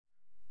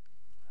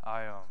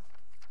I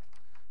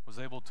was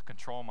able to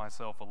control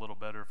myself a little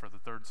better for the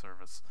third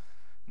service.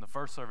 In the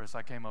first service,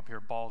 I came up here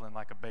bawling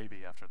like a baby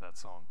after that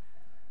song.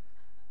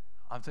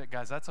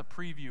 Guys, that's a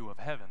preview of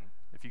heaven,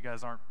 if you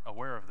guys aren't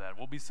aware of that.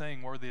 We'll be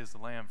saying "Worthy is the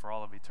Lamb" for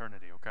all of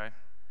eternity, okay?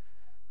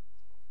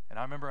 And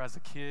I remember as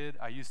a kid,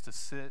 I used to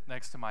sit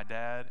next to my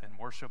dad and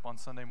worship on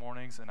Sunday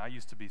mornings, and I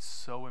used to be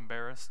so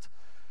embarrassed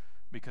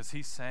because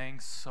he sang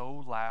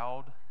so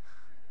loud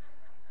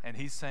and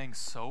he sang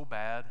so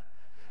bad.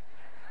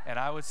 And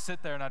I would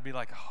sit there and I'd be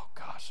like, oh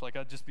gosh, like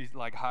I'd just be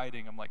like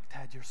hiding. I'm like,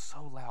 Dad, you're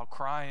so loud,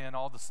 crying,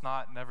 all the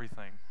snot and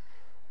everything.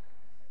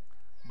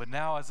 But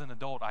now as an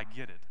adult, I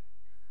get it.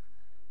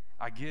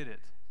 I get it.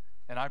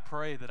 And I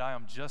pray that I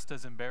am just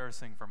as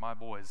embarrassing for my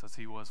boys as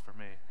he was for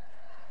me.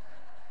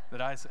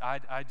 That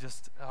I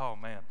just, oh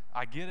man,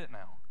 I get it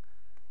now.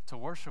 To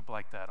worship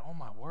like that, oh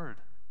my word.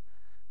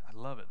 I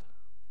love it.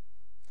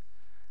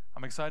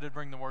 I'm excited to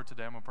bring the word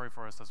today. I'm going to pray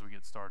for us as we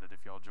get started,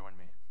 if y'all join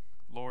me.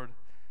 Lord,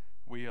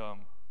 we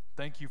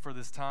thank you for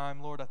this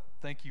time. Lord, I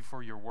thank you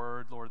for your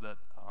word, Lord, that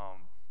I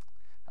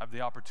have the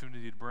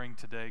opportunity to bring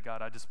today.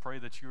 God, I just pray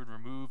that you would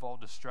remove all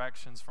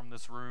distractions from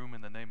this room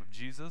in the name of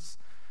Jesus.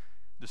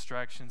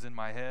 Distractions in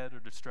my head or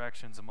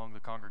distractions among the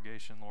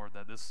congregation, Lord,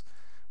 that this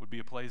would be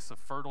a place of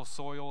fertile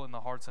soil in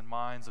the hearts and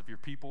minds of your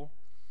people.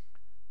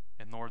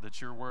 And Lord,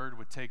 that your word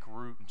would take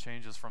root and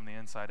change us from the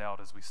inside out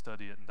as we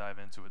study it and dive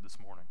into it this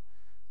morning.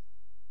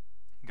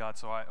 God,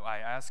 so I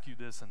ask you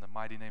this in the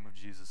mighty name of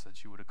Jesus,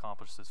 that you would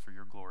accomplish this for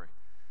your glory.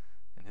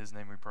 In his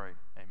name we pray,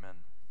 amen.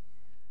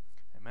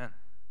 Amen.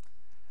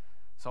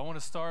 So I want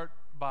to start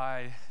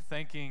by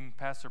thanking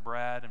Pastor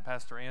Brad and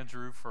Pastor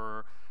Andrew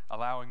for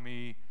allowing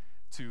me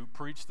to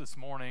preach this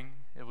morning.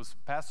 It was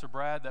Pastor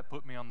Brad that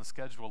put me on the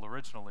schedule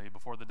originally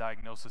before the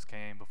diagnosis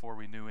came, before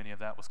we knew any of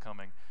that was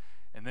coming.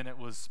 And then it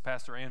was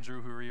Pastor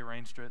Andrew who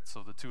rearranged it,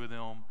 so the two of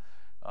them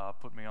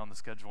put me on the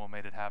schedule and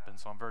made it happen.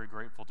 So I'm very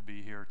grateful to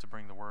be here to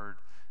bring the word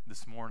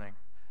this morning.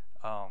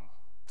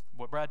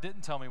 What Brad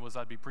didn't tell me was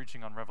I'd be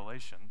preaching on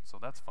Revelation, so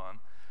that's fun.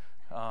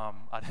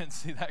 I didn't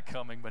see that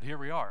coming, but here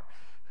we are.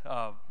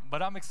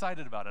 But I'm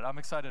excited about it. I'm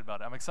excited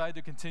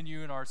to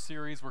continue in our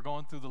series. We're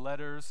going through the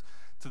letters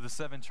to the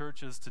 7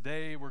 churches.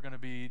 Today, we're going to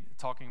be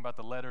talking about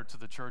the letter to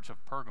the church of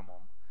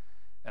Pergamum.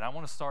 And I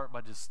want to start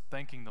by just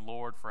thanking the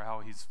Lord for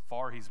how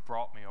far he's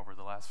brought me over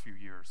the last few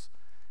years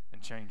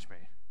and changed me.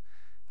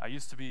 I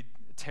used to be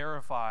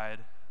terrified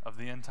of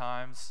the end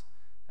times.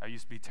 I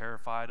used to be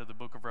terrified of the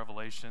book of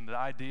Revelation. The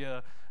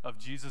idea of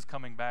Jesus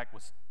coming back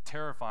was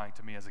terrifying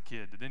to me as a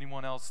kid. Did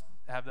anyone else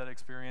have that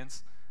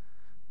experience?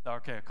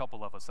 Okay, a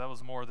couple of us. That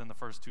was more than the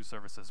first 2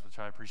 services, which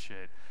I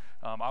appreciate.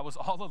 I was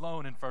all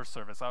alone in first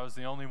service. I was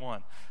the only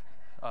one.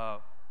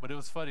 But it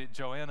was funny.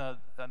 Joanna,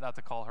 not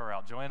to call her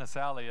out, Joanna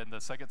Sally in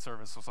the second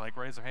service was like,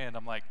 raise her hand.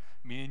 I'm like,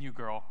 me and you,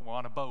 girl, we're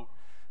on a boat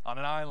on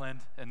an island,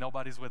 and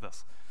nobody's with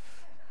us.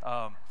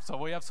 So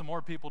we have some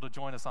more people to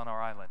join us on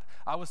our island.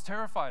 I was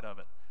terrified of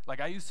it. Like,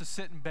 I used to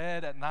sit in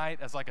bed at night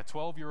as like a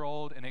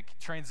 12-year-old, and it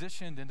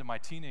transitioned into my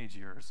teenage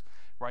years,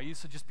 where I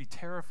used to just be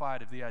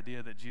terrified of the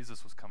idea that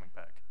Jesus was coming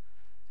back.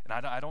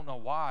 And I don't know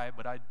why,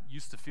 but I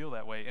used to feel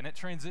that way. And it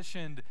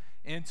transitioned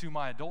into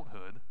my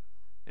adulthood.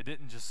 It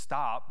didn't just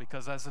stop,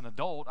 because as an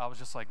adult, I was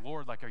just like,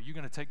 Lord, like, are you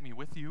going to take me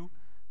with you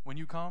when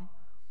you come?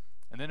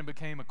 And then it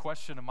became a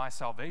question of my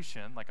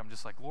salvation. Like, I'm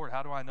just like, Lord,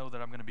 how do I know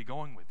that I'm going to be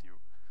going with you?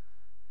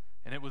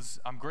 And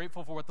I'm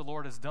grateful for what the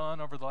Lord has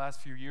done over the last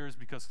few years,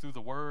 because through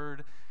the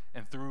word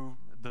and through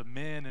the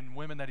men and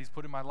women that he's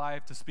put in my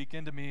life to speak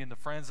into me and the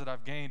friends that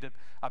I've gained,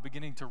 I'm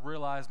beginning to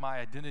realize my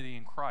identity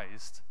in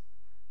Christ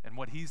and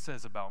what he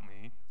says about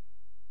me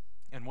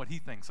and what he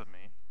thinks of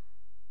me.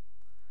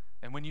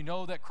 And when you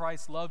know that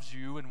Christ loves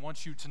you and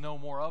wants you to know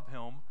more of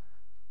him,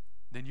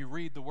 then you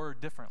read the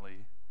word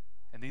differently.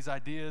 And these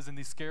ideas and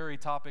these scary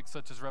topics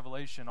such as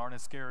Revelation aren't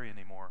as scary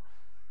anymore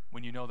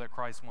when you know that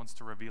Christ wants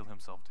to reveal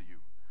himself to you.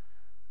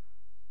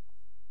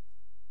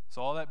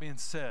 So all that being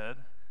said,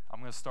 I'm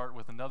going to start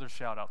with another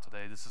shout out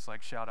today. This is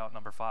like shout out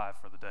number 5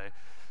 for the day.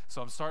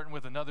 So I'm starting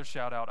with another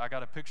shout out. I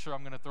got a picture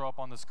I'm going to throw up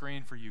on the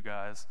screen for you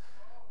guys.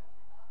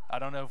 I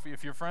don't know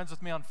if you're friends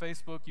with me on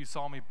Facebook, you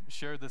saw me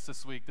share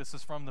this week. This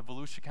is from the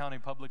Volusia County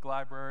Public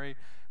Library.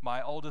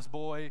 My oldest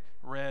boy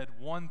read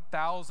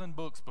 1,000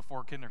 books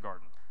before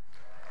kindergarten.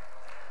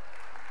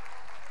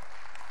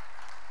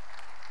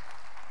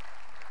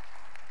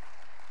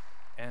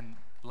 And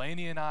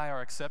Laney and I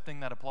are accepting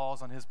that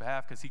applause on his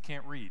behalf because he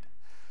can't read.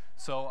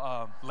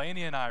 So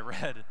Laney and I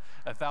read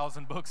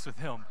 1,000 books with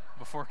him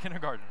before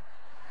kindergarten.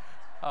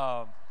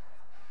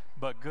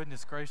 But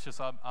goodness gracious,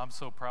 I'm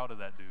so proud of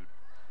that dude.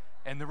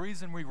 And the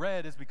reason we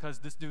read is because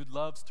this dude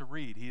loves to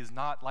read. He is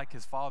not like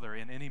his father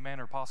in any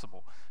manner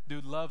possible.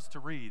 Dude loves to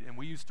read, and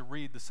we used to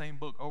read the same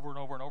book over and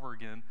over and over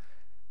again,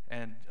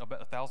 and about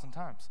 1,000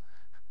 times.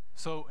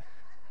 So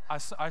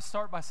I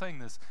start by saying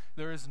this.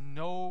 There is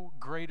no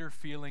greater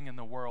feeling in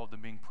the world than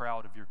being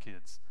proud of your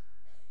kids.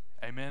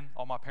 Amen?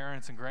 All my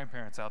parents and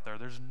grandparents out there,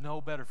 there's no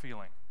better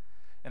feeling.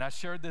 And I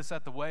shared this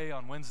at the Way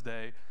on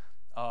Wednesday.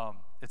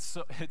 It's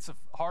a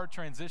hard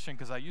transition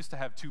because I used to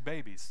have 2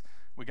 babies.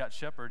 We got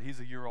Shepherd, he's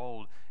a year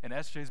old, and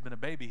SJ's been a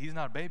baby. He's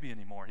not a baby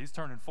anymore. He's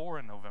turning 4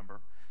 in November.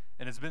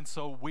 And it's been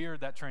so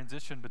weird, that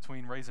transition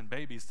between raising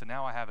babies to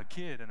now I have a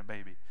kid and a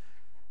baby.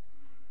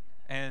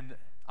 And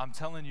I'm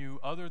telling you,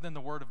 other than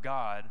the Word of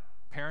God,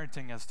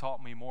 parenting has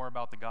taught me more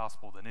about the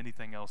gospel than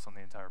anything else on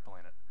the entire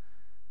planet.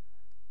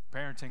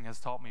 Parenting has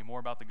taught me more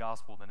about the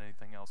gospel than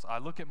anything else. I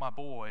look at my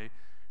boy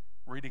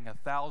reading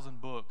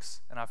 1,000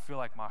 books, and I feel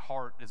like my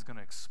heart is going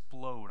to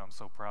explode. I'm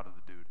so proud of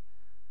the dude.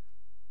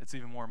 It's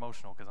even more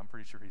emotional because I'm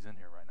pretty sure he's in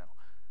here right now.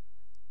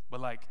 But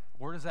like,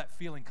 where does that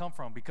feeling come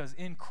from? Because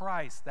in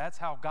Christ, that's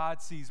how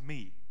God sees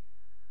me.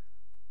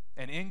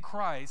 And in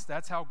Christ,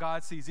 that's how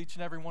God sees each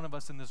and every one of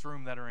us in this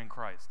room that are in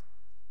Christ.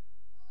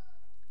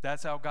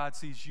 That's how God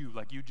sees you,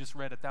 like you just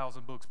read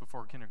 1,000 books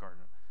before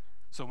kindergarten.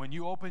 So when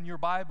you open your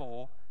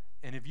Bible,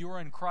 and if you are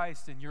in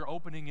Christ and you're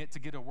opening it to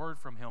get a word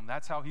from Him,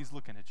 that's how He's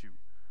looking at you.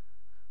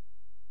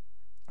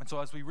 And so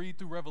as we read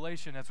through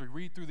Revelation, as we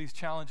read through these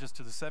challenges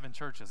to the 7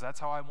 churches, that's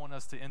how I want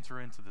us to enter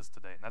into this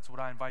today. And that's what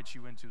I invite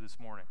you into this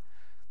morning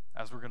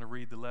as we're going to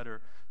read the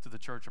letter to the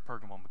church of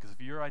Pergamum. Because if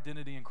your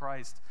identity in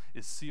Christ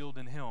is sealed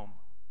in Him,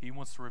 He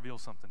wants to reveal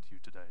something to you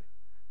today.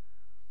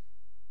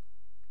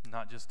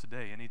 Not just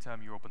today,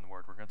 anytime you open the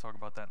Word. We're going to talk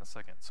about that in a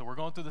second. So we're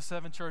going through the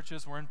 7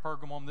 churches. We're in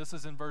Pergamum. This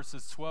is in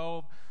verses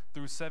 12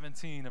 through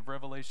 17 of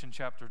Revelation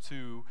chapter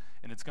 2,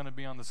 and it's going to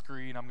be on the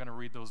screen. I'm going to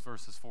read those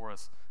verses for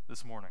us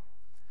this morning.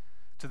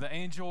 To the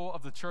angel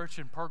of the church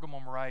in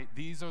Pergamum write,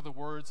 these are the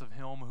words of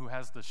him who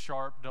has the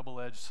sharp,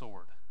 double-edged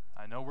sword.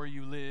 I know where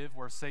you live,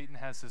 where Satan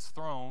has his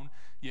throne,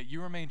 yet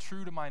you remain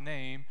true to my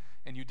name,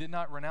 and you did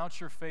not renounce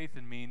your faith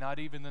in me, not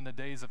even in the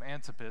days of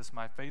Antipas,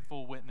 my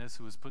faithful witness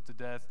who was put to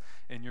death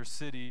in your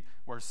city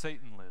where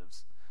Satan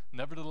lives.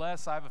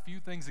 Nevertheless, I have a few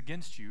things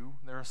against you.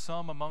 There are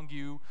some among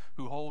you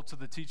who hold to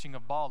the teaching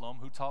of Balaam,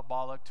 who taught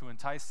Balak to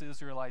entice the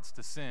Israelites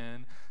to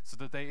sin, so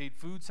that they ate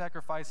food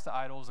sacrificed to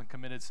idols and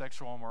committed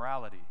sexual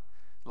immorality.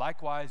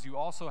 Likewise, you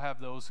also have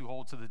those who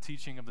hold to the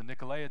teaching of the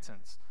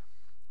Nicolaitans.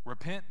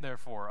 Repent,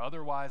 therefore,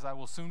 otherwise I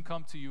will soon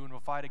come to you and will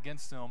fight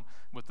against them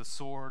with the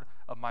sword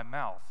of my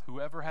mouth.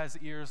 Whoever has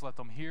ears, let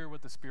them hear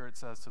what the Spirit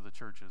says to the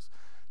churches.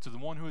 To the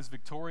one who is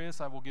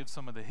victorious, I will give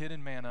some of the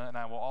hidden manna, and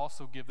I will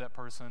also give that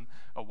person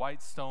a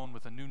white stone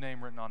with a new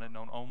name written on it,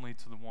 known only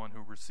to the one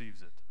who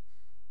receives it.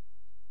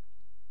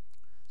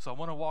 So I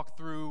want to walk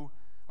through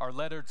our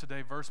letter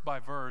today verse by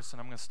verse, and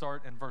I'm going to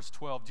start in verse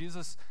 12.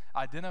 Jesus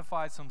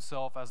identifies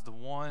himself as the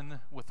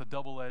one with the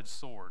double-edged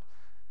sword.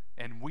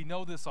 And we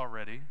know this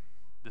already.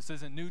 This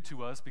isn't new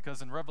to us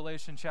because in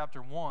Revelation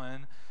chapter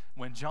 1,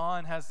 when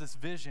John has this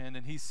vision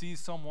and he sees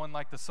someone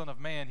like the Son of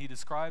Man, he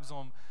describes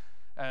him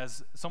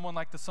as someone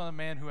like the Son of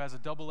Man who has a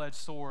double-edged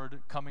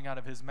sword coming out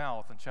of his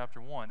mouth in chapter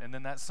 1. And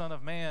then that Son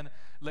of Man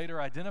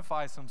later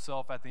identifies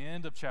himself at the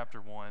end of chapter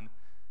 1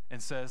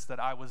 and says that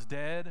I was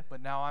dead,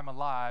 but now I'm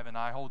alive, and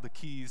I hold the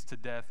keys to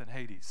death and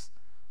Hades.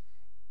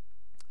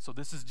 So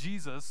this is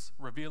Jesus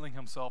revealing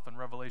himself in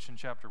Revelation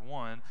chapter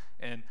 1,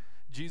 and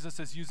Jesus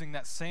is using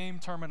that same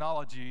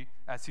terminology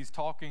as he's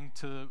talking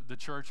to the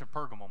church of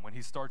Pergamum when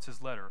he starts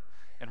his letter.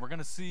 And we're going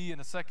to see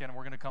in a second, and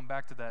we're going to come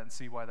back to that and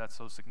see why that's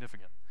so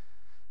significant.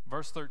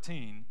 Verse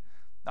 13,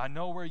 I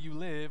know where you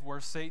live,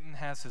 where Satan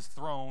has his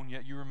throne,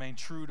 yet you remain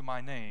true to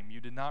my name. You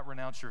did not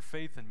renounce your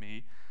faith in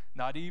me,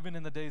 not even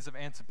in the days of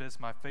Antipas,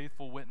 my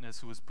faithful witness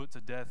who was put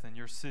to death in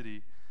your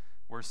city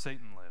where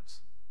Satan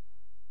lives.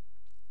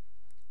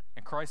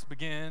 And Christ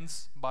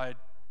begins by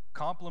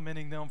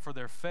complimenting them for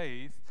their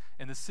faith,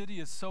 and the city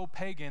is so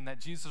pagan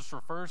that Jesus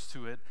refers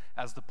to it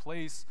as the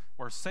place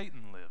where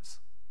Satan lives.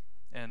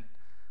 And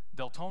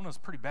Deltona is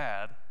pretty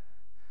bad,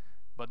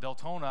 but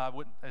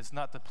Deltona is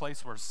not the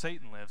place where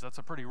Satan lives. That's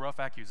a pretty rough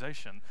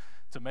accusation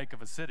to make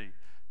of a city.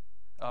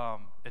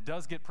 It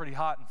does get pretty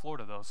hot in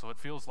Florida, though, so it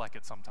feels like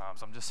it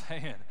sometimes. I'm just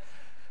saying.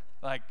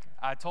 Like,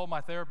 I told my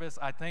therapist,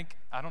 I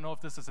don't know if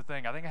this is a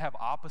thing, I think I have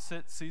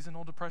opposite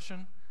seasonal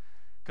depression,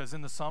 because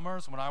in the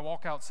summers, when I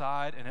walk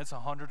outside and it's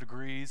 100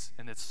 degrees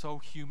and it's so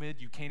humid,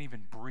 you can't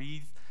even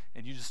breathe,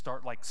 and you just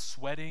start, like,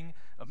 sweating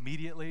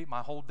immediately,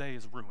 my whole day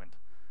is ruined,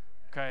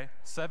 okay?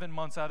 7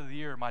 months out of the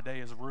year, my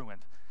day is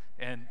ruined.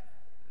 And,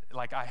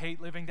 like, I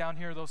hate living down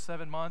here those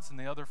 7 months, and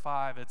the other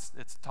 5,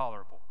 it's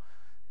tolerable.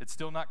 It's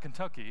still not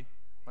Kentucky,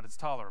 but it's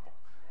tolerable,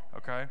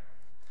 okay?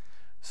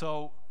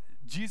 So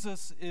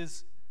Jesus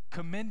is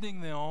commending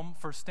them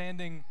for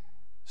standing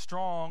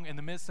strong in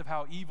the midst of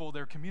how evil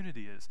their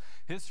community is.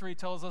 History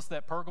tells us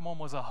that Pergamum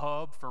was a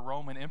hub for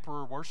Roman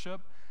emperor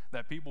worship,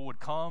 that people would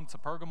come to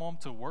Pergamum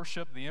to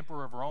worship the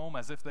emperor of Rome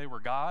as if they were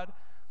God.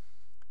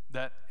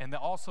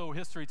 Also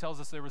history tells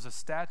us there was a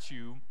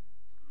statue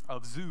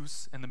of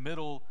Zeus in the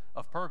middle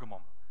of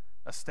Pergamum.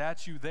 A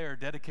statue there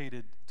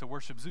dedicated to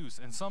worship Zeus.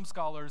 And some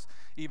scholars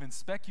even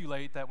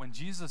speculate that when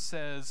Jesus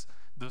says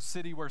the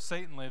city where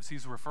Satan lives,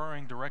 he's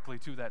referring directly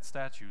to that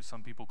statue.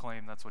 Some people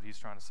claim that's what he's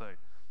trying to say.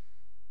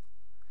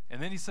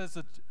 And then he says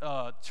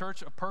the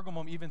church of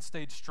Pergamum even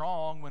stayed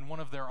strong when one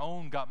of their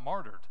own got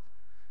martyred.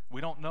 We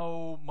don't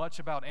know much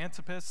about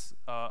Antipas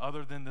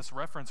other than this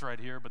reference right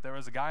here, but there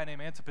was a guy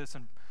named Antipas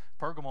in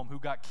Pergamum who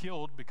got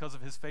killed because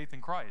of his faith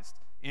in Christ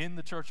in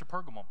the church of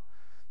Pergamum.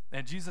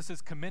 And Jesus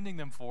is commending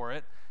them for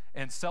it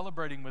and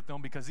celebrating with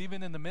them because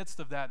even in the midst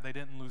of that, they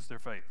didn't lose their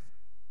faith.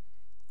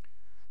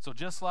 So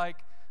just like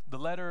the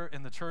letter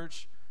in the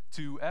church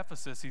to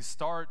Ephesus, he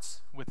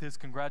starts with his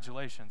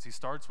congratulations. He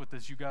starts with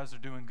this, you guys are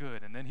doing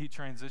good, and then he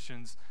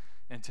transitions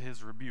into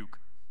his rebuke.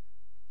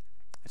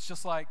 It's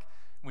just like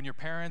when your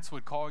parents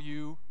would call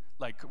you,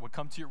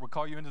 would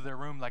call you into their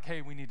room like,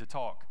 hey, we need to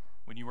talk.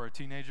 When you were a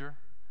teenager,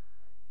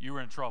 you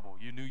were in trouble.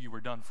 You knew you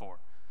were done for.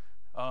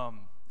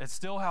 It's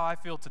still how I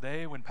feel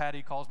today when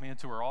Patty calls me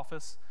into her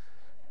office.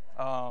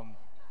 I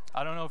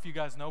don't know if you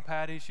guys know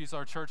Patty. She's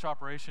our church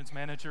operations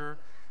manager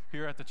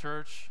here at the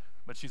church,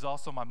 but she's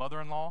also my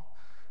mother-in-law.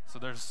 So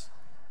there's,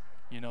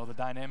 the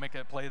dynamic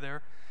at play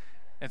there.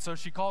 And so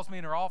she calls me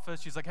in her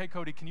office. She's like, hey,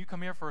 Cody, can you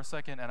come here for a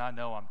second? And I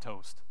know I'm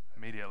toast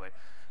immediately.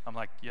 I'm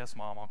like, yes,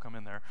 Mom, I'll come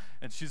in there.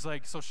 And she's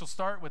like, so she'll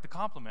start with the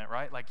compliment,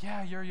 right? Like,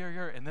 yeah,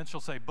 you're. And then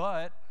she'll say,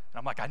 but. And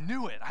I'm like, I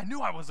knew it. I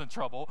knew I was in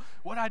trouble.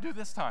 What did I do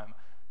this time?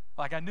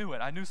 Like, I knew it.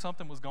 I knew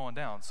something was going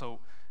down. So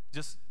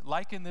just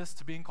liken this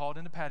to being called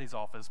into Patty's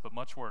office, but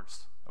much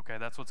worse. Okay,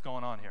 that's what's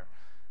going on here.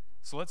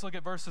 So let's look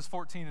at verses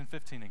 14 and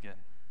 15 again.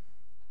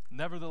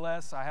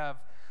 Nevertheless, I have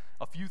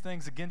a few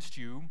things against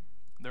you.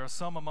 There are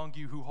some among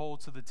you who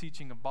hold to the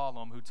teaching of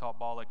Balaam, who taught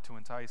Balak to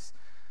entice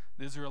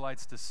the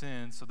Israelites to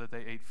sin so that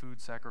they ate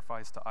food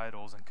sacrificed to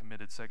idols and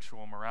committed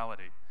sexual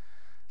immorality.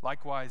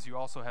 Likewise, you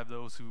also have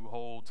those who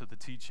hold to the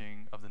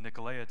teaching of the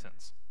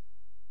Nicolaitans.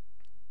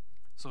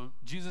 So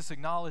Jesus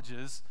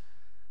acknowledges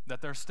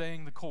that they're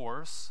staying the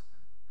course,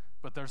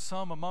 but there's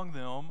some among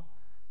them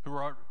who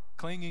are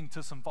clinging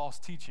to some false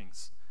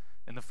teachings.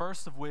 And the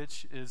first of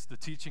which is the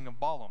teaching of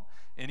Balaam.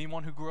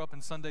 Anyone who grew up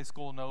in Sunday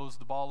school knows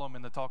the Balaam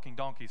and the talking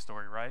donkey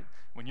story, right?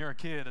 When you're a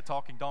kid, a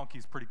talking donkey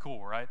is pretty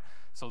cool, right?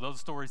 So those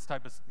stories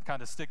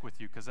kind of stick with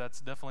you because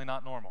that's definitely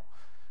not normal.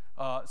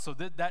 So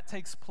that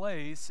takes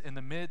place in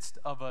the midst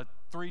of a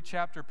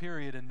 3-chapter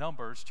period in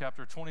Numbers,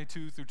 chapter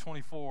 22 through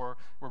 24,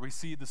 where we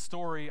see the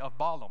story of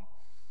Balaam.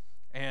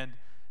 And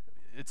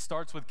it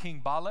starts with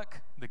King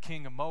Balak, the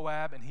king of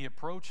Moab, and he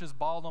approaches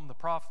Balaam the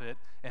prophet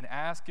and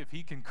asks if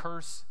he can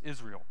curse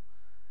Israel.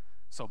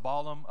 So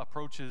Balaam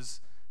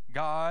approaches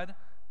God,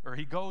 or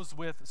he goes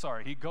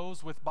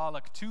with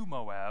Balak to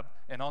Moab,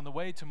 and on the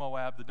way to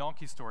Moab, the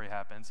donkey story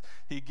happens.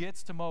 He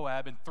gets to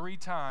Moab, and 3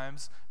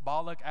 times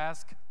Balak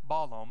asks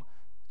Balaam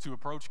to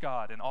approach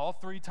God, and all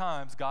 3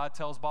 times God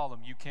tells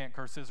Balaam, you can't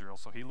curse Israel.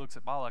 So he looks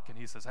at Balak and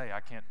he says, hey,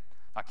 I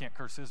can't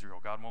curse Israel.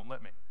 God won't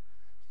let me.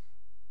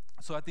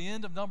 So at the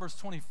end of Numbers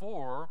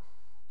 24,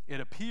 it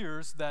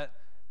appears that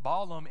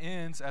Balaam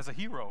ends as a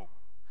hero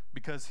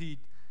because he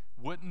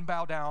wouldn't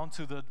bow down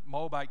to the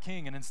Moabite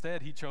king, and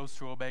instead he chose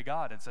to obey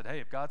God and said, hey,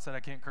 if God said I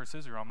can't curse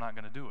Israel, I'm not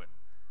going to do it.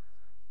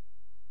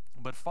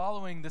 But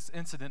following this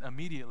incident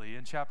immediately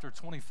in chapter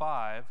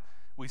 25,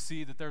 we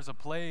see that there's a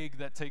plague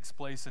that takes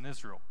place in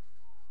Israel,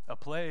 a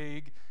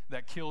plague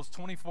that kills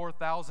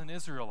 24,000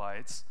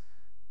 Israelites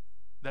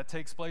that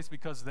takes place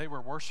because they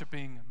were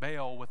worshiping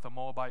Baal with the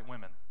Moabite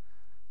women.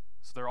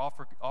 So they're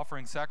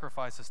offering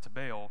sacrifices to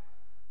Baal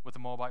with the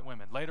Moabite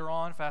women. Later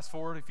on, fast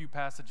forward a few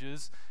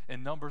passages,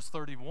 in Numbers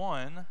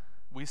 31,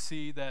 we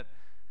see that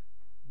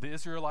the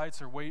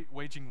Israelites are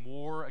waging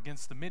war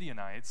against the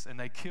Midianites, and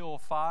they kill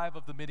 5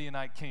 of the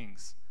Midianite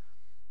kings.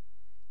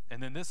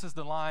 And then this is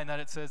the line that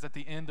it says at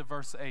the end of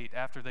verse 8,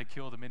 after they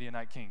kill the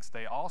Midianite kings.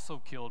 They also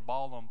killed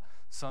Balaam,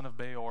 son of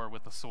Beor,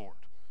 with a sword.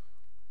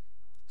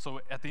 So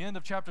at the end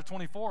of chapter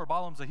 24,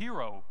 Balaam's a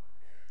hero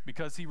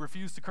because he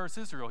refused to curse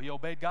Israel. He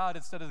obeyed God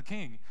instead of the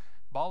king.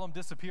 Balaam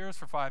disappears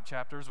for 5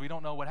 chapters. We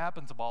don't know what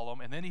happened to Balaam,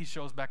 and then he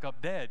shows back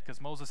up dead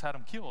because Moses had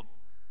him killed.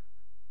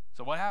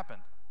 So what happened?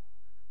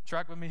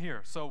 Track with me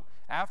here. So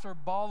after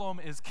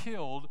Balaam is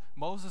killed,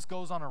 Moses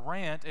goes on a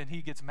rant, and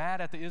he gets mad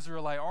at the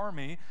Israelite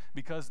army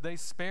because they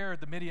spared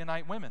the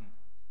Midianite women.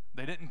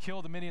 They didn't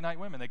kill the Midianite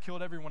women. They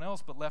killed everyone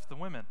else but left the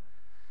women.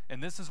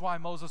 And this is why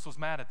Moses was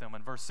mad at them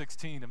in verse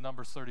 16 of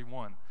Numbers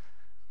 31.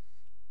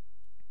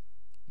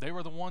 They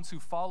were the ones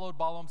who followed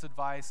Balaam's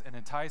advice and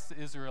enticed the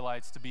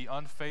Israelites to be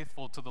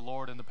unfaithful to the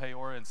Lord in the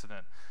Peor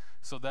incident,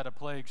 so that a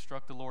plague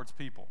struck the Lord's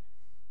people.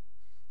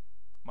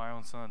 My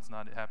own son's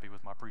not happy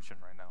with my preaching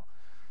right now.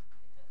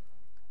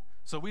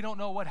 So we don't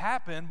know what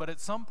happened, but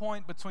at some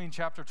point between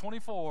chapter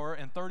 24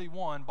 and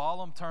 31,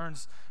 Balaam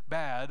turns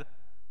bad,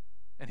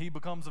 and he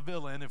becomes a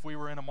villain if we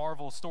were in a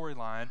Marvel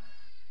storyline.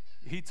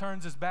 He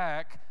turns his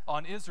back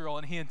on Israel,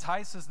 and he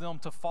entices them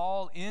to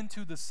fall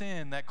into the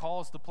sin that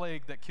caused the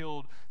plague that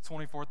killed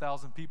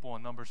 24,000 people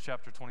in Numbers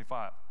chapter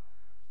 25.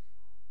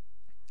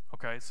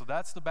 Okay, so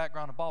that's the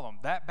background of Balaam.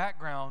 That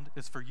background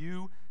is for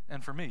you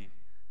and for me,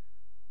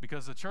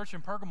 because the church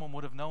in Pergamum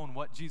would have known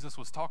what Jesus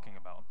was talking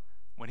about.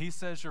 When he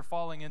says you're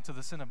falling into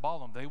the sin of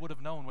Balaam, they would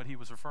have known what he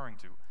was referring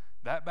to.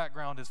 That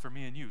background is for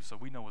me and you, so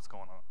we know what's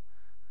going on.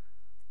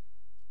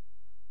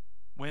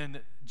 When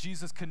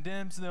Jesus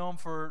condemns them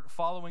for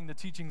following the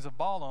teachings of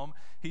Balaam,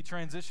 he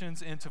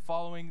transitions into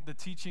following the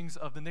teachings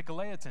of the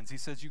Nicolaitans. He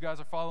says, you guys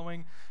are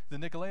following the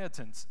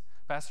Nicolaitans.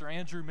 Pastor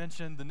Andrew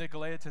mentioned the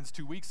Nicolaitans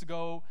 2 weeks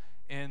ago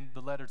in the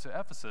letter to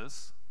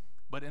Ephesus,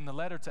 but in the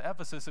letter to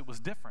Ephesus, it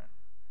was different.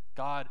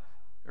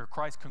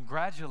 Christ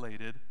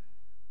congratulated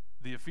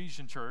the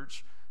Ephesian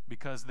church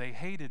because they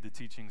hated the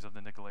teachings of the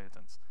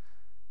Nicolaitans.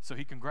 So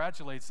he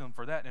congratulates them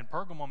for that. In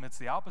Pergamum, it's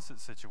the opposite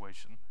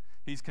situation.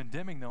 He's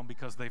condemning them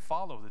because they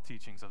follow the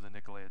teachings of the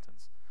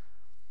Nicolaitans.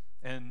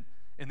 And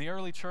in the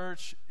early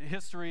church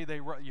history, they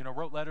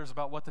wrote letters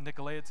about what the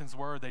Nicolaitans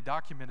were. They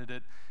documented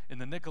it.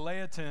 And the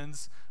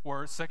Nicolaitans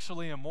were a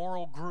sexually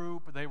immoral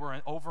group. They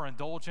were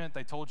overindulgent.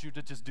 They told you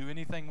to just do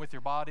anything with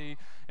your body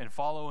and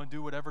follow and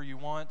do whatever you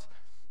want.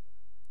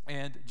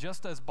 And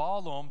just as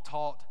Balaam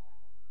taught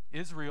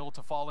Israel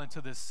to fall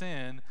into this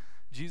sin,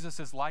 Jesus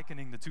is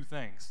likening the two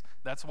things.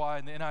 That's why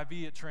in the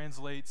NIV it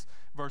translates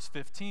verse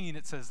 15,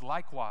 it says,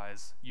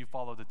 likewise, you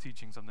follow the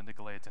teachings of the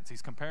Nicolaitans.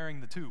 He's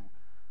comparing the two.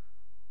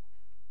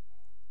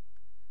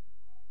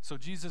 So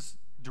Jesus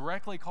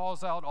directly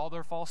calls out all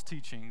their false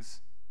teachings,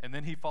 and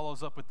then he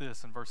follows up with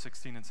this in verse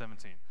 16 and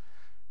 17.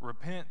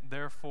 Repent,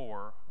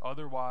 therefore,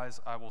 otherwise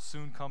I will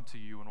soon come to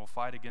you and will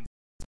fight against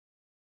you.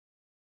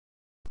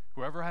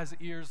 Whoever has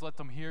ears, let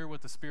them hear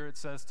what the Spirit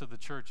says to the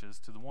churches.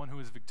 To the one who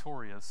is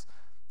victorious,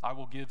 I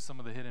will give some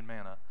of the hidden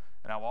manna,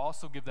 and I will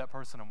also give that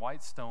person a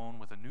white stone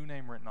with a new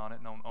name written on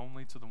it, known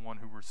only to the one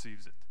who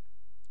receives it.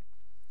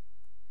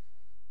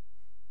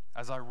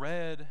 As I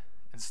read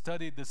and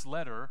studied this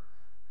letter,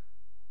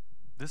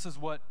 this is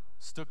what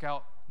stuck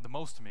out the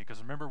most to me,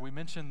 because remember, we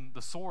mentioned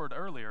the sword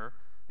earlier,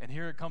 and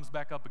here it comes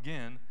back up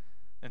again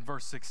in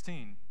verse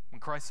 16,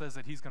 when Christ says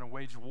that he's going to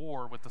wage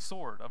war with the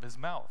sword of his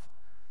mouth.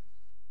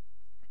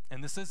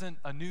 And this isn't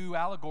a new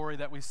allegory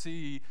that we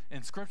see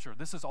in Scripture.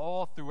 This is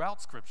all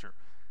throughout Scripture.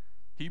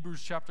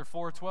 Hebrews chapter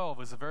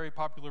 4:12 is a very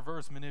popular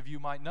verse many of you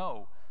might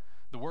know.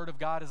 The word of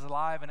God is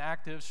alive and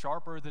active,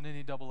 sharper than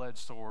any double-edged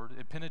sword.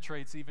 It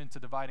penetrates even to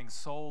dividing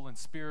soul and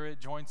spirit,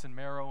 joints and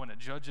marrow, and it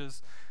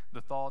judges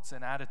the thoughts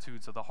and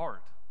attitudes of the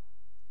heart.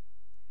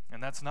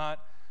 And that's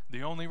not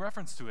the only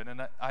reference to it.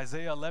 In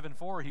Isaiah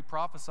 11:4, he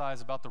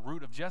prophesies about the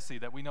root of Jesse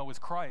that we know is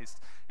Christ,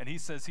 and he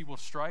says he will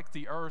strike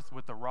the earth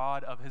with the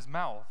rod of his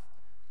mouth.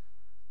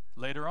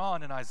 Later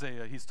on in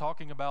Isaiah, he's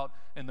talking about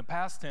in the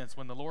past tense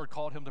when the Lord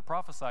called him to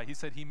prophesy. He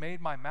said, he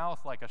made my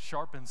mouth like a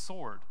sharpened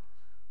sword.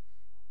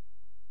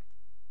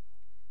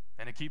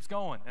 And it keeps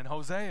going. In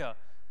Hosea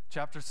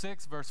chapter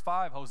 6, verse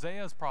 5,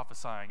 Hosea is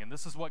prophesying. And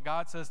this is what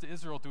God says to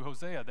Israel through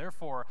Hosea.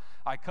 Therefore,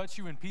 I cut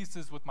you in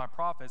pieces with my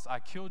prophets. I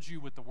killed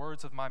you with the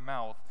words of my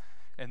mouth.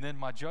 And then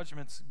my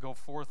judgments go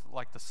forth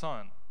like the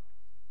sun.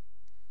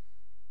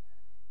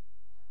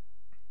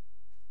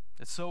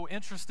 It's so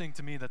interesting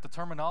to me that the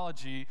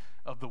terminology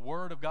of the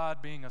Word of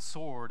God being a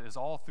sword is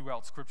all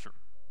throughout Scripture.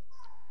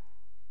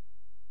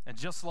 And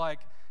just like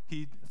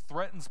he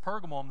threatens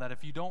Pergamum that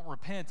if you don't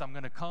repent, I'm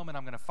going to come and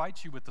I'm going to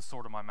fight you with the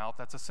sword of my mouth,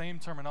 that's the same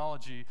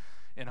terminology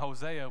in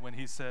Hosea when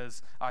he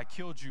says, I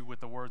killed you with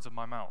the words of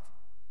my mouth.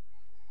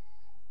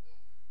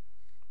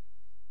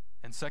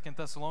 In 2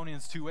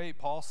 Thessalonians 2:8,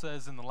 Paul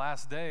says, in the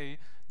last day,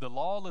 the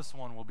lawless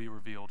one will be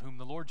revealed, whom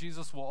the Lord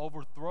Jesus will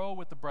overthrow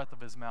with the breath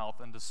of his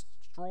mouth and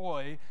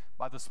destroy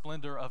by the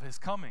splendor of his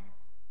coming.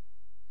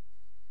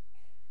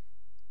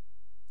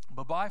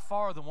 But by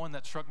far the one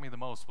that struck me the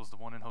most was the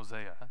one in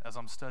Hosea, as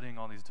I'm studying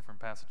all these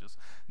different passages.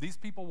 These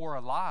people were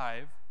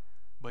alive,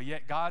 but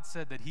yet God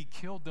said that he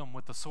killed them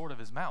with the sword of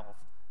his mouth.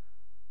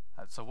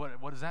 So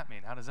what does that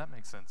mean? How does that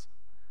make sense?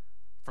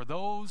 For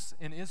those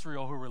in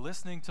Israel who were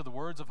listening to the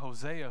words of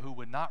Hosea who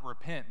would not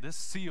repent, this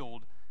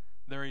sealed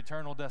their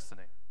eternal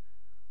destiny.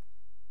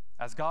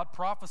 As God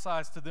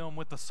prophesies to them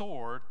with the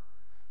sword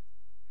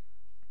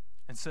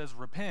and says,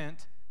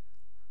 repent,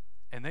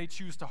 and they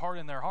choose to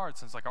harden their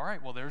hearts, and it's like, all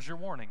right, well, there's your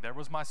warning. There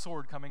was my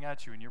sword coming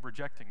at you, and you're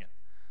rejecting it.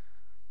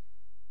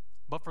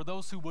 But for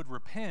those who would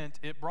repent,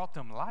 it brought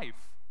them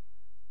life.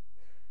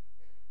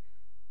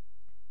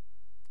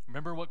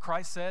 Remember what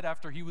Christ said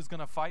after he was going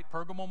to fight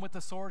Pergamum with the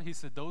sword? He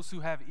said, those who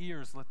have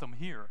ears, let them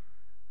hear.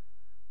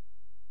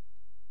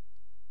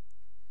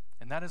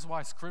 And that is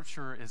why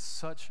Scripture is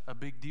such a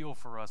big deal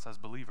for us as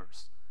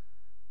believers.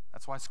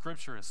 That's why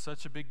Scripture is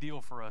such a big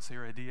deal for us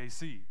here at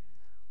DAC.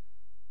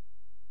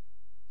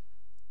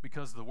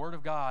 Because the Word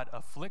of God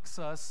afflicts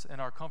us in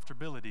our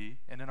comfortability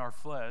and in our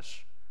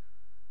flesh,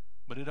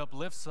 but it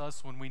uplifts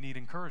us when we need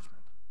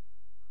encouragement.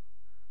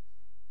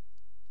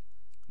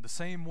 The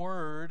same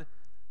Word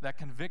that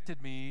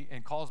convicted me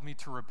and caused me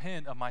to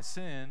repent of my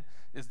sin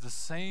is the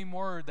same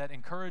Word that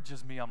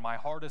encourages me on my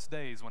hardest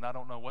days when I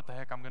don't know what the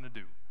heck I'm going to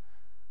do.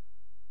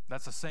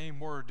 That's the same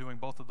Word doing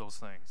both of those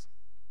things.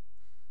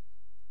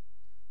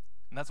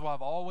 And that's why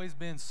I've always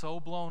been so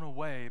blown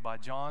away by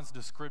John's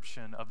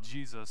description of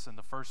Jesus in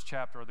the first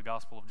chapter of the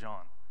Gospel of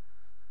John.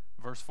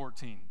 Verse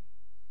 14.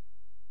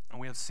 And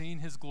we have seen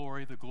his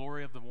glory, the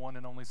glory of the one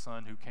and only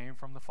Son who came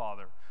from the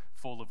Father,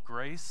 full of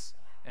grace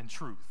and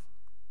truth.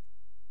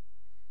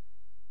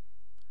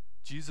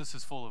 Jesus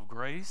is full of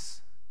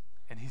grace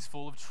and he's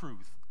full of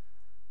truth.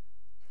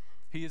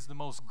 He is the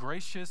most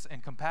gracious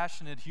and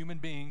compassionate human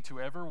being to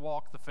ever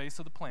walk the face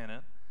of the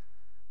planet,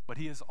 but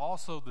he is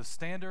also the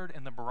standard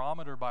and the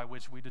barometer by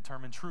which we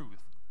determine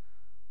truth.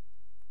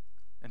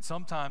 And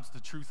sometimes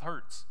the truth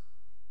hurts.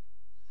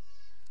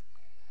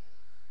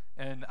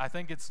 And I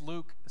think it's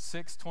Luke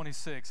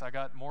 6:26. I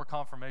got more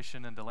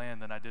confirmation in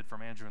DeLand than I did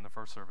from Andrew in the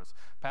first service.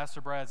 Pastor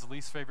Brad's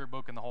least favorite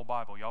book in the whole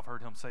Bible. Y'all have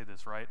heard him say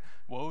this, right?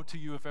 Woe to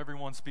you if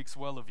everyone speaks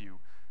well of you.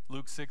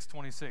 Luke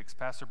 6:26.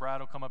 Pastor Brad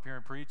will come up here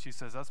and preach. He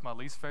says, that's my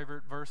least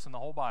favorite verse in the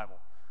whole Bible.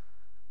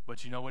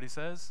 But you know what he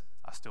says?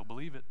 I still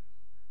believe it.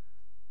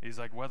 He's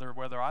like,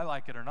 whether I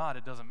like it or not,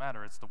 it doesn't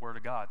matter. It's the Word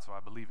of God, so I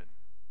believe it.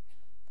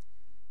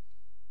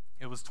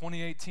 It was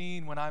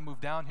 2018 when I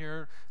moved down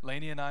here.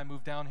 Lainey and I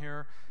moved down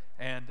here.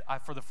 And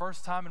for the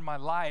first time in my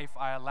life,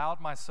 I allowed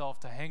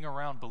myself to hang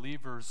around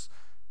believers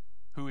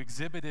who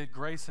exhibited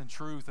grace and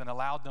truth and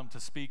allowed them to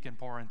speak and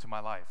pour into my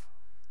life.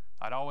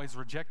 I'd always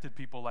rejected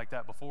people like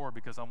that before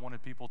because I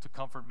wanted people to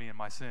comfort me in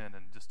my sin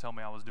and just tell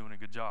me I was doing a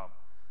good job.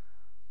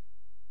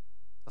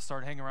 I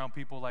started hanging around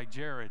people like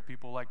Jared,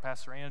 people like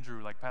Pastor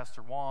Andrew, like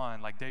Pastor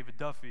Juan, like David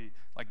Duffy,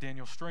 like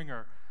Daniel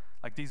Stringer,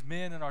 like these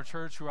men in our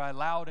church who I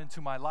allowed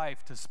into my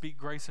life to speak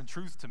grace and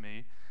truth to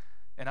me.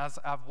 And as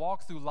I've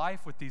walked through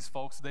life with these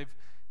folks,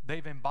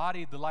 they've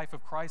embodied the life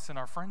of Christ in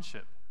our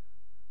friendship.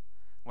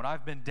 When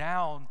I've been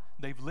down,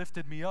 they've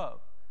lifted me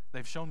up.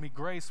 They've shown me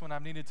grace when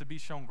I've needed to be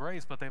shown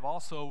grace, but they've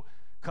also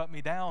cut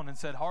me down and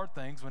said hard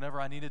things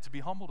whenever I needed to be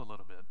humbled a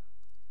little bit.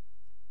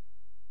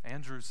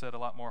 Andrew said a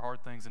lot more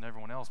hard things than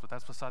everyone else, but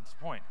that's beside the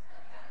point.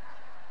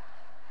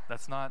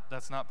 That's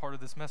not part of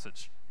this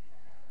message.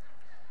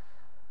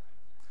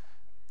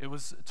 It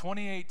was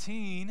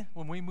 2018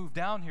 when we moved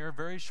down here,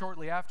 very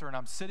shortly after, and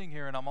I'm sitting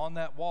here and I'm on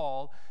that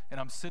wall, and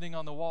I'm sitting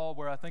on the wall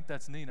where I think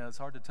that's Nina. It's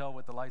hard to tell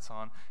with the lights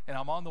on. And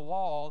I'm on the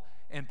wall,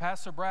 and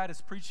Pastor Brad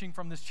is preaching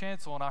from this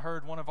chancel, and I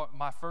heard one of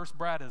my first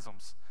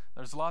Bradisms.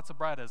 There's lots of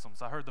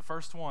Bradisms. I heard the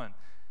first one,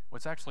 well,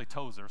 it's actually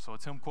Tozer, so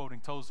it's him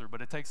quoting Tozer,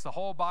 but it takes the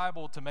whole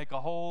Bible to make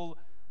a whole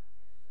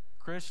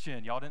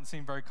Christian. Y'all didn't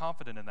seem very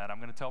confident in that. I'm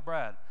going to tell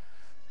Brad.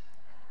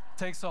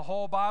 Takes the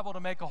whole Bible to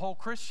make a whole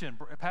Christian.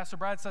 Pastor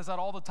Brad says that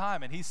all the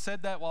time, and he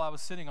said that while I was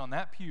sitting on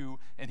that pew,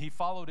 and he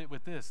followed it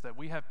with this, that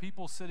we have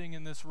people sitting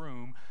in this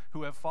room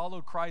who have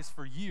followed Christ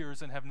for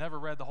years and have never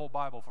read the whole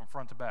Bible from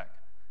front to back.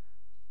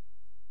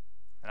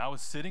 And I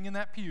was sitting in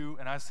that pew,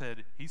 and I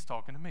said, he's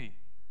talking to me.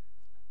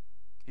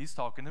 He's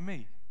talking to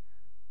me.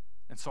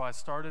 And so I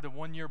started a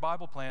 1-year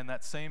Bible plan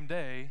that same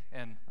day,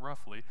 and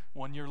roughly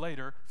 1 year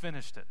later,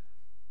 finished it.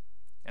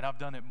 And I've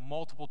done it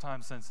multiple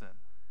times since then.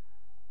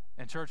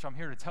 And church, I'm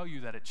here to tell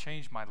you that it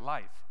changed my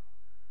life.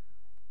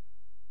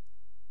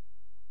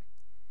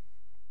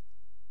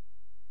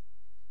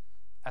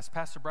 As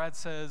Pastor Brad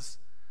says,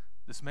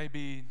 this may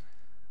be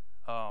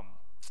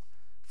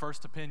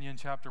First Opinion,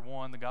 chapter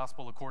 1, the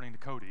Gospel according to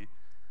Cody.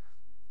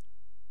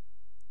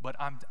 But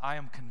I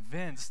am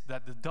convinced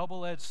that the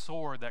double-edged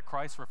sword that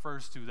Christ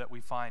refers to that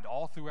we find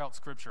all throughout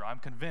Scripture, I'm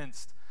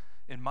convinced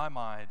in my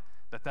mind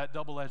that that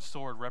double-edged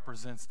sword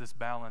represents this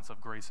balance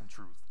of grace and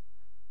truth.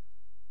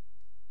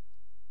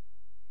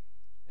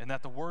 And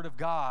that the Word of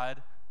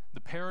God, the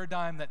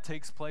paradigm that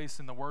takes place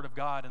in the Word of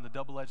God and the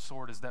double-edged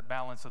sword is that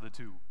balance of the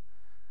two.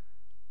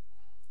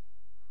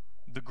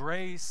 The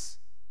grace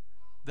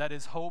that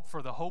is hope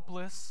for the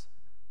hopeless,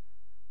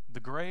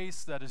 the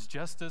grace that is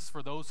justice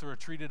for those who are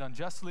treated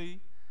unjustly,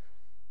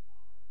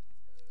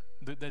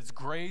 that's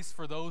grace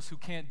for those who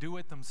can't do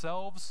it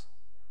themselves,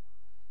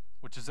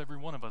 which is every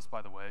one of us,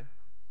 by the way.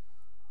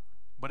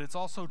 But it's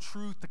also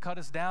truth to cut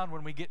us down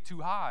when we get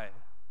too high.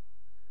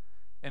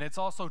 And it's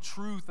also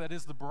truth that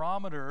is the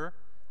barometer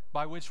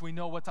by which we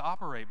know what to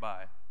operate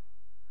by.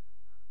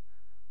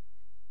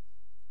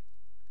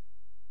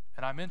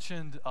 And I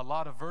mentioned a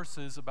lot of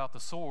verses about the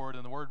sword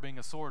and the word being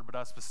a sword, but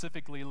I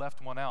specifically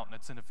left one out, and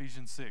it's in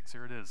Ephesians 6.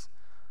 Here it is.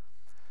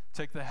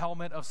 Take the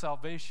helmet of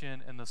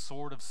salvation and the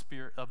sword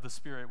of the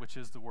Spirit, which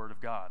is the Word of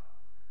God.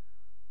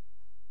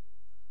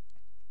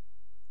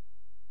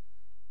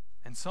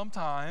 And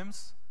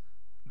sometimes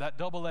that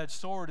double-edged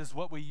sword is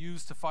what we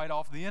use to fight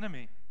off the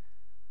enemy.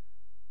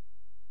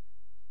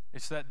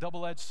 It's that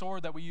double-edged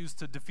sword that we use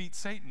to defeat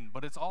Satan,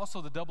 but it's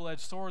also the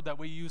double-edged sword that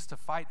we use to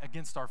fight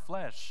against our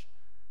flesh.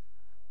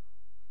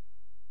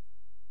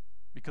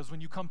 Because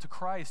when you come to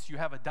Christ, you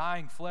have a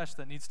dying flesh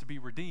that needs to be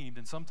redeemed,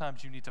 and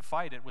sometimes you need to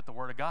fight it with the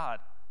Word of God.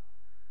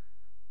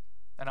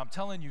 And I'm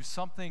telling you,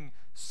 something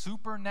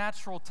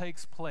supernatural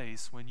takes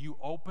place when you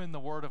open the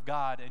Word of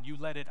God and you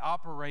let it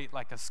operate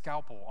like a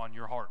scalpel on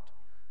your heart.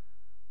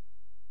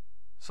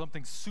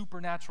 Something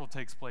supernatural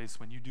takes place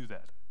when you do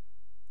that.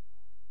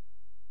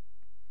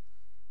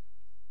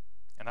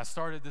 And I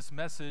started this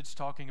message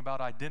talking about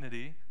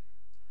identity.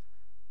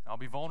 I'll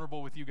be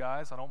vulnerable with you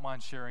guys. I don't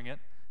mind sharing it.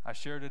 I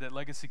shared it at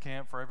Legacy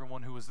Camp for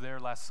everyone who was there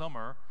last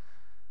summer.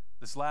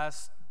 This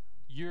last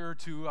year or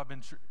two, I've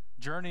been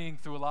journeying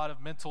through a lot of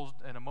mental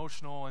and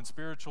emotional and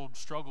spiritual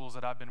struggles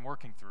that I've been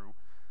working through.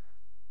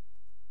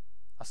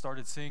 I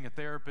started seeing a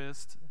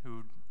therapist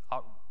who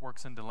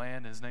works in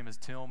DeLand. His name is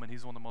Tim, and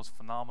he's one of the most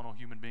phenomenal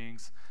human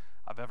beings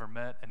I've ever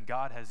met. And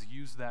God has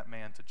used that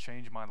man to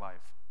change my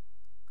life.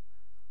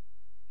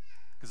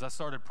 Because I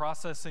started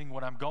processing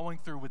what I'm going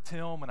through with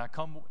Tim, and I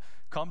come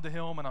to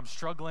him, and I'm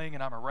struggling,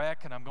 and I'm a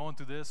wreck, and I'm going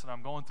through this, and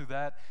I'm going through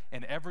that.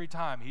 And every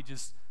time, he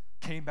just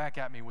came back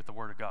at me with the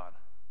Word of God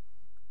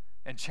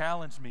and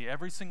challenged me.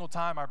 Every single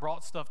time I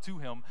brought stuff to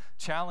him,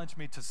 challenged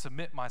me to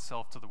submit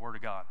myself to the Word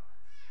of God.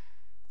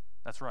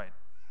 That's right.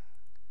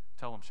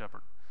 Tell him,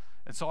 Shepherd.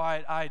 And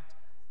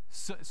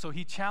so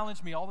he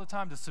challenged me all the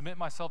time to submit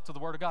myself to the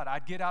Word of God.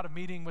 I'd get out of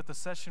meeting with the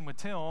session with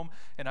Tim,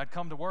 and I'd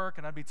come to work,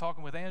 and I'd be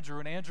talking with Andrew,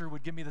 and Andrew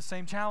would give me the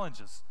same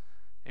challenges.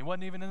 He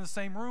wasn't even in the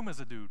same room as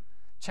a dude,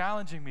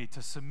 challenging me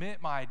to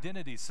submit my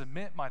identity,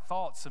 submit my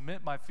thoughts,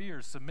 submit my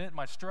fears, submit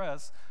my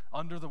stress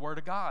under the Word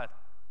of God.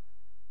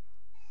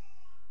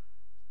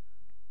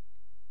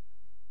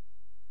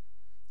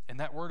 And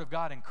that Word of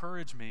God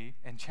encouraged me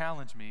and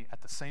challenged me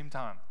at the same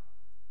time.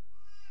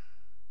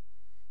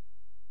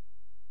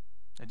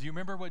 And do you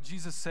remember what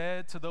Jesus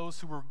said to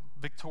those who were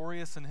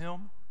victorious in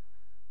him?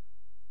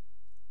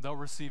 They'll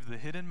receive the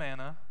hidden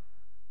manna,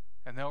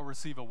 and they'll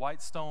receive a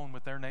white stone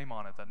with their name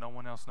on it that no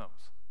one else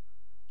knows.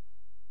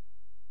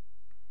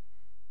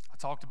 I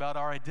talked about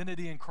our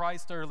identity in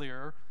Christ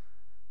earlier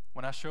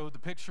when I showed the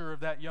picture of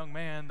that young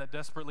man that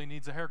desperately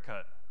needs a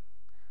haircut.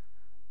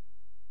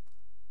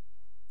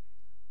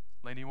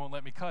 Lainey won't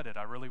let me cut it.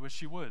 I really wish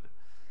she would.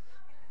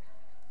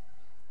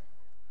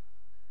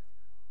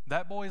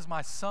 That boy is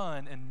my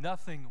son, and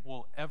nothing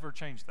will ever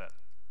change that.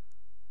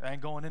 I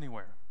ain't going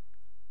anywhere.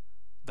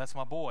 That's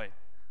my boy.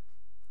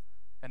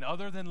 And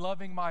other than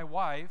loving my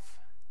wife,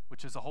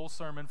 which is a whole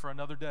sermon for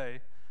another day,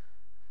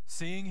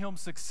 seeing him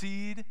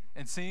succeed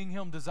and seeing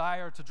him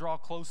desire to draw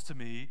close to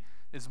me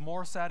is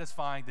more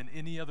satisfying than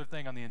any other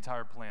thing on the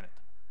entire planet.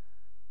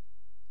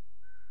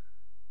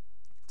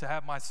 To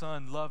have my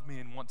son love me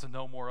and want to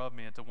know more of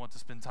me and to want to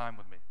spend time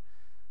with me.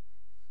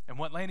 And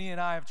what Lainey and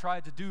I have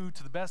tried to do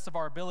to the best of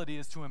our ability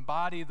is to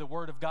embody the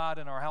Word of God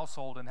in our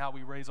household and how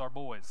we raise our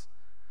boys.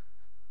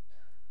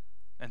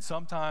 And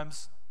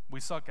sometimes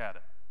we suck at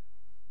it.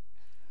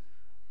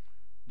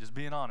 Just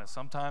being honest,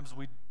 sometimes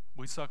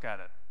we suck at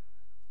it.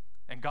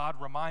 And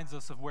God reminds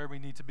us of where we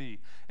need to be.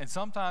 And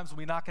sometimes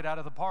we knock it out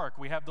of the park.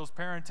 We have those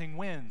parenting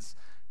wins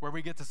where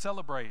we get to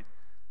celebrate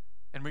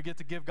and we get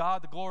to give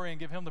God the glory and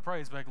give Him the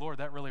praise. Be like, Lord,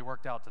 that really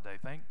worked out today.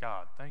 Thank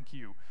God. Thank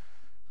you.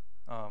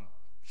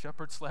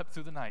 Shepherd slept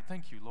through the night.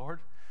 Thank you, Lord.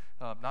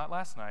 Not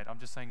last night. I'm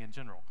just saying in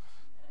general.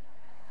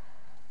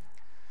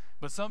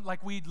 But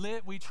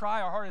we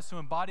try our hardest to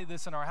embody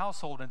this in our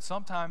household, and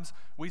sometimes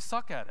we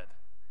suck at it.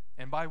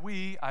 And by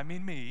we, I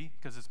mean me,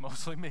 because it's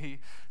mostly me.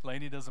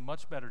 Lainey does a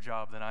much better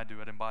job than I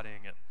do at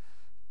embodying it.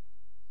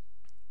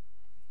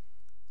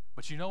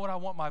 But you know what I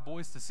want my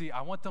boys to see?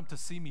 I want them to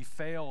see me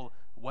fail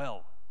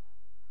well.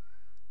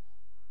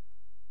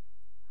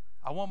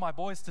 I want my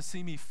boys to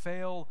see me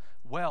fail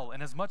well.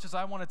 And as much as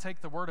I want to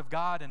take the Word of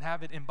God and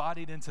have it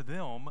embodied into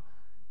them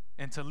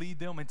and to lead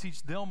them and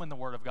teach them in the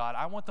Word of God,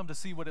 I want them to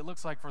see what it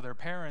looks like for their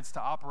parents to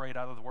operate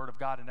out of the Word of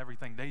God in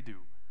everything they do.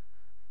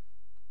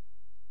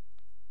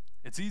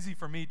 It's easy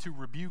for me to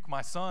rebuke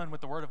my son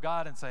with the Word of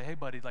God and say, hey,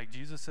 buddy, like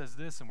Jesus says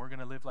this, and we're going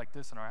to live like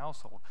this in our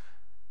household.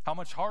 How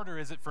much harder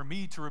is it for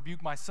me to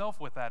rebuke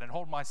myself with that and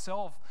hold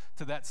myself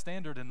to that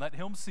standard and let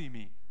him see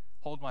me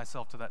hold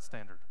myself to that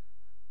standard?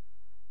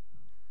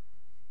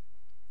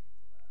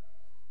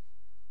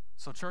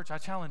 So, church, I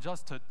challenge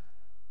us to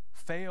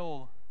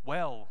fail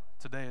well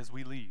today as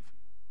we leave.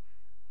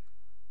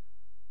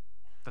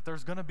 That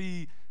there's going to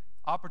be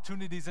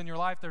opportunities in your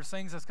life, there's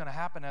things that's going to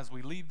happen as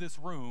we leave this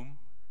room.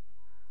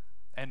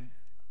 And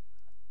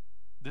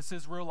this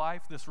is real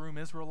life, this room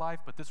is real life,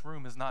 but this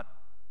room is not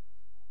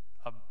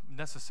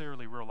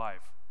necessarily real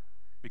life.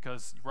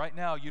 Because right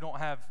now you don't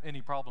have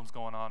any problems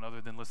going on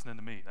other than listening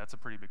to me. That's a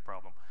pretty big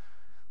problem.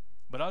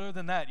 But other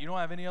than that, you don't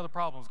have any other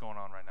problems going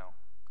on right now.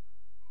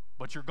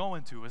 But you're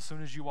going to as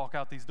soon as you walk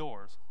out these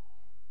doors.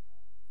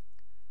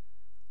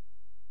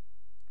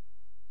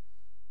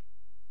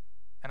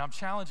 And I'm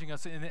challenging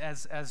us,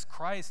 as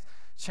Christ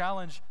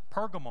challenged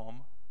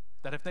Pergamum,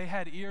 that if they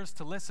had ears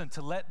to listen,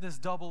 to let this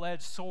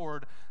double-edged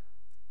sword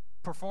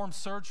perform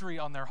surgery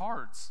on their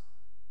hearts.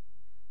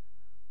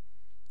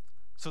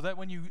 So that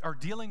when you are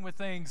dealing with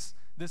things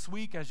this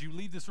week, as you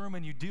leave this room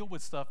and you deal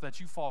with stuff, that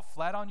you fall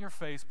flat on your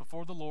face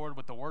before the Lord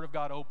with the Word of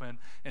God open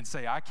and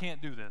say, I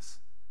can't do this.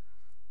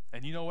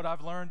 And you know what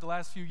I've learned the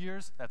last few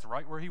years? That's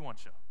right where He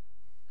wants you.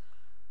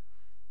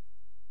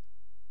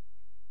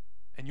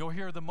 And you'll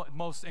hear the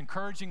most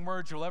encouraging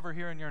words you'll ever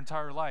hear in your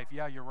entire life.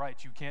 Yeah, you're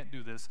right, you can't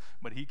do this,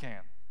 but He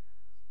can.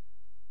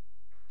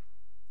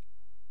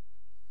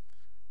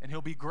 And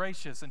He'll be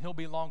gracious and He'll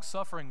be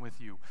long-suffering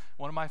with you.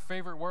 One of my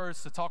favorite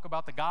words to talk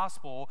about the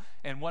gospel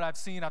and what I've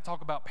seen, I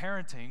talk about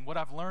parenting, what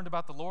I've learned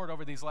about the Lord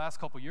over these last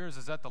couple years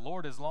is that the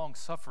Lord is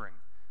long-suffering.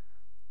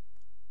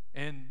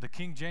 In the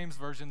King James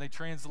Version, they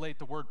translate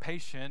the word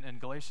patient, in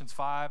Galatians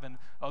 5 and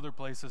other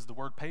places, the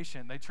word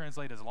patient, they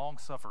translate as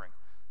long-suffering.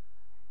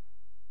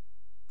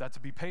 That to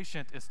be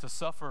patient is to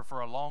suffer for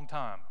a long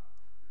time.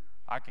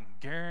 I can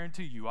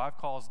guarantee you I've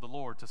caused the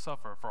Lord to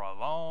suffer for a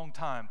long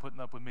time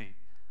putting up with me.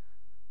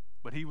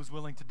 But he was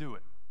willing to do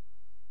it.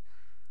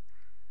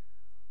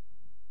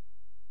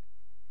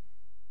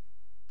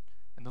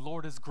 And the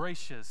Lord is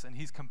gracious, and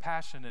he's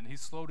compassionate, and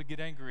he's slow to get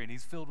angry, and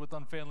he's filled with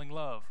unfailing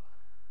love.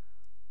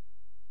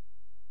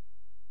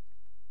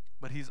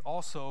 But he's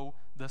also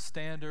the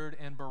standard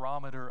and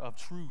barometer of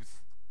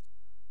truth.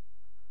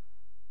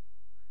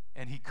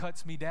 And he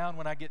cuts me down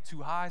when I get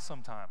too high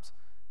sometimes.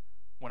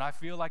 When I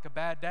feel like a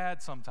bad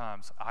dad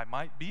sometimes, I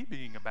might be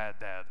being a bad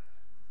dad.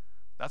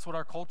 That's what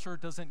our culture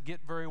doesn't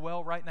get very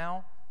well right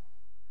now.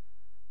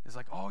 It's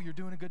like, oh, you're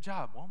doing a good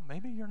job. Well,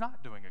 maybe you're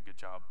not doing a good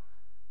job.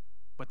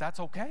 But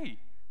that's okay.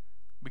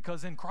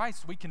 Because in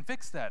Christ, we can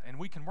fix that and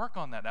we can work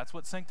on that. That's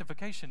what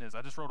sanctification is.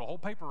 I just wrote a whole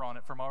paper on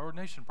it for my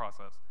ordination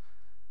process.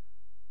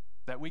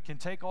 That we can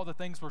take all the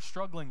things we're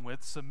struggling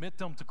with, submit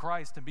them to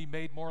Christ, and be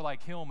made more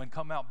like him and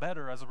come out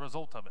better as a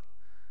result of it.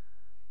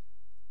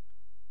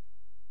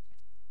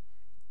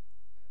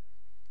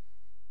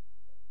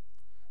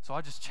 So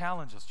I just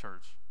challenge us,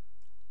 church,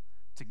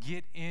 to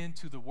get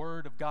into the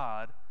Word of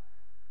God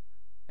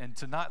and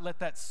to not let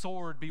that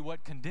sword be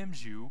what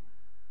condemns you,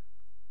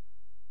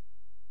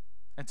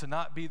 and to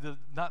not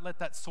let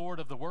that sword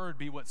of the Word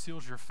be what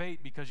seals your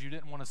fate because you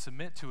didn't want to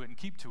submit to it and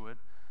keep to it,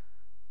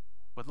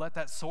 but let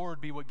that sword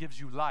be what gives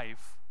you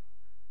life,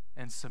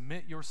 and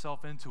submit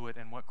yourself into it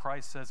and what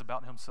Christ says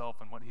about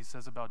himself and what he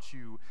says about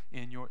you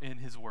in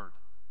his Word.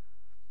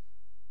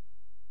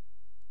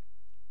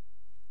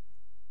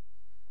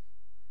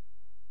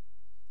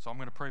 So I'm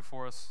going to pray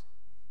for us.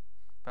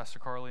 Pastor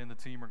Carly and the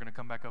team are going to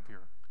come back up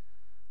here.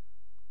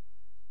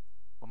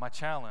 But my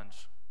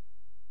challenge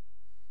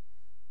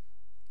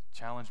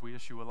we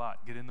issue a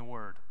lot. Get in the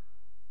Word.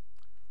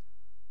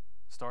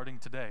 Starting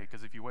today,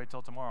 because if you wait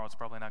till tomorrow, it's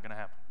probably not going to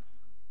happen.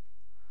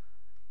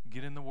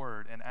 Get in the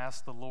Word and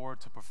ask the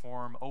Lord to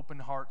perform open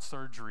heart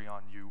surgery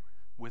on you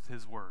with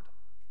his Word.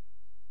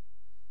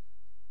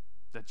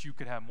 That you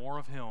could have more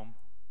of him,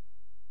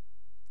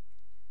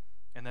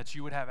 and that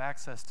you would have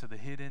access to the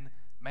hidden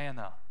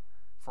manna.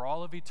 For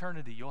all of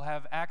eternity, you'll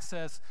have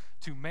access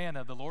to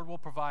manna. The Lord will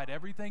provide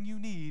everything you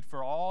need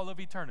for all of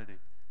eternity.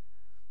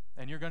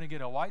 And you're going to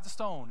get a white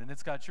stone, and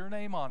it's got your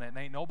name on it, and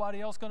ain't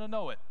nobody else going to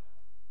know it.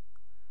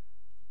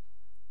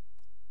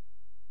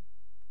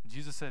 And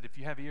Jesus said, if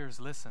you have ears,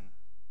 listen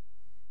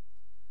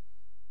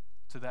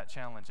to that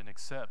challenge and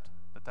accept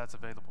that that's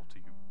available to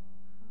you.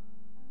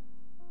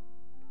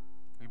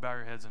 Will you bow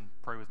your heads and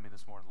pray with me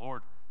this morning?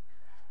 Lord,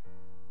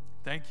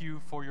 thank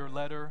you for your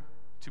letter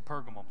to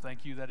Pergamum.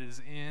 Thank you that it is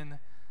in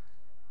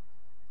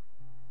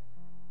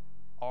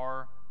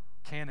our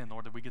canon,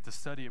 Lord, that we get to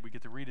study it, we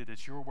get to read it.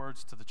 It's your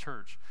words to the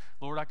church.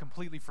 Lord, I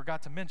completely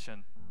forgot to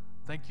mention,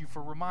 thank you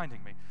for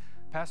reminding me.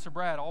 Pastor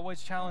Brad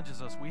always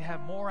challenges us. We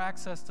have more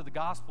access to the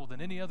gospel than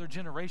any other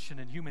generation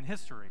in human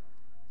history.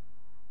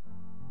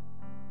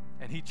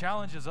 And he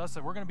challenges us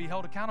that we're going to be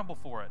held accountable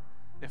for it.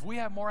 If we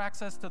have more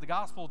access to the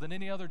gospel than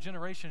any other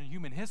generation in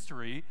human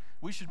history,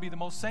 we should be the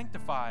most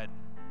sanctified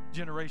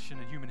generation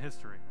in human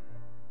history.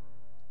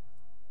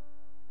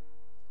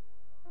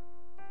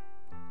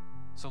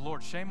 So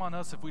Lord, shame on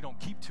us if we don't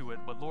keep to it,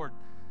 but Lord,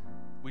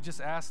 we just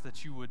ask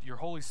that your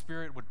Holy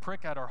Spirit would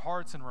prick at our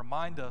hearts and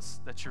remind us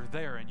that you're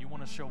there, and you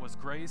want to show us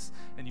grace,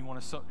 and you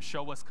want to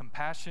show us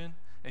compassion,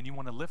 and you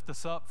want to lift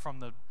us up from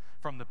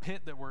the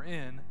pit that we're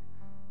in,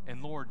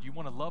 and Lord, you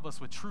want to love us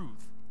with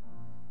truth.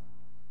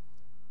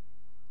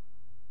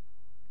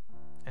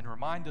 And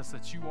remind us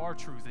that you are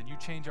truth, and you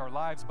change our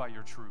lives by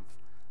your truth.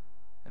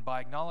 And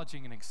by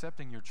acknowledging and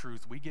accepting your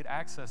truth, we get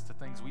access to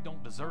things we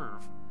don't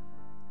deserve.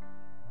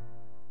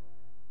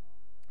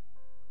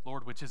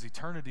 Lord, which is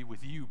eternity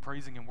with you,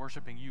 praising and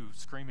worshiping you,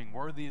 screaming,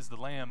 worthy is the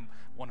Lamb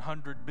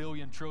 100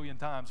 billion trillion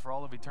times for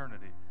all of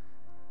eternity.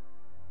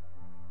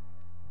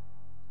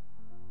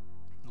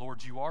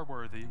 Lord, you are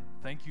worthy.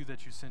 Thank you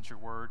that you sent your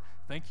word.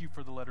 Thank you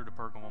for the letter to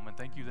Pergamum, and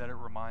thank you that it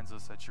reminds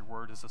us that your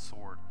word is a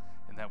sword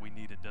and that we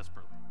need it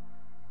desperately.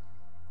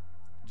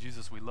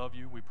 Jesus, we love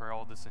you. We pray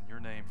all this in your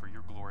name for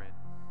your glory.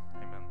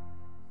 Amen.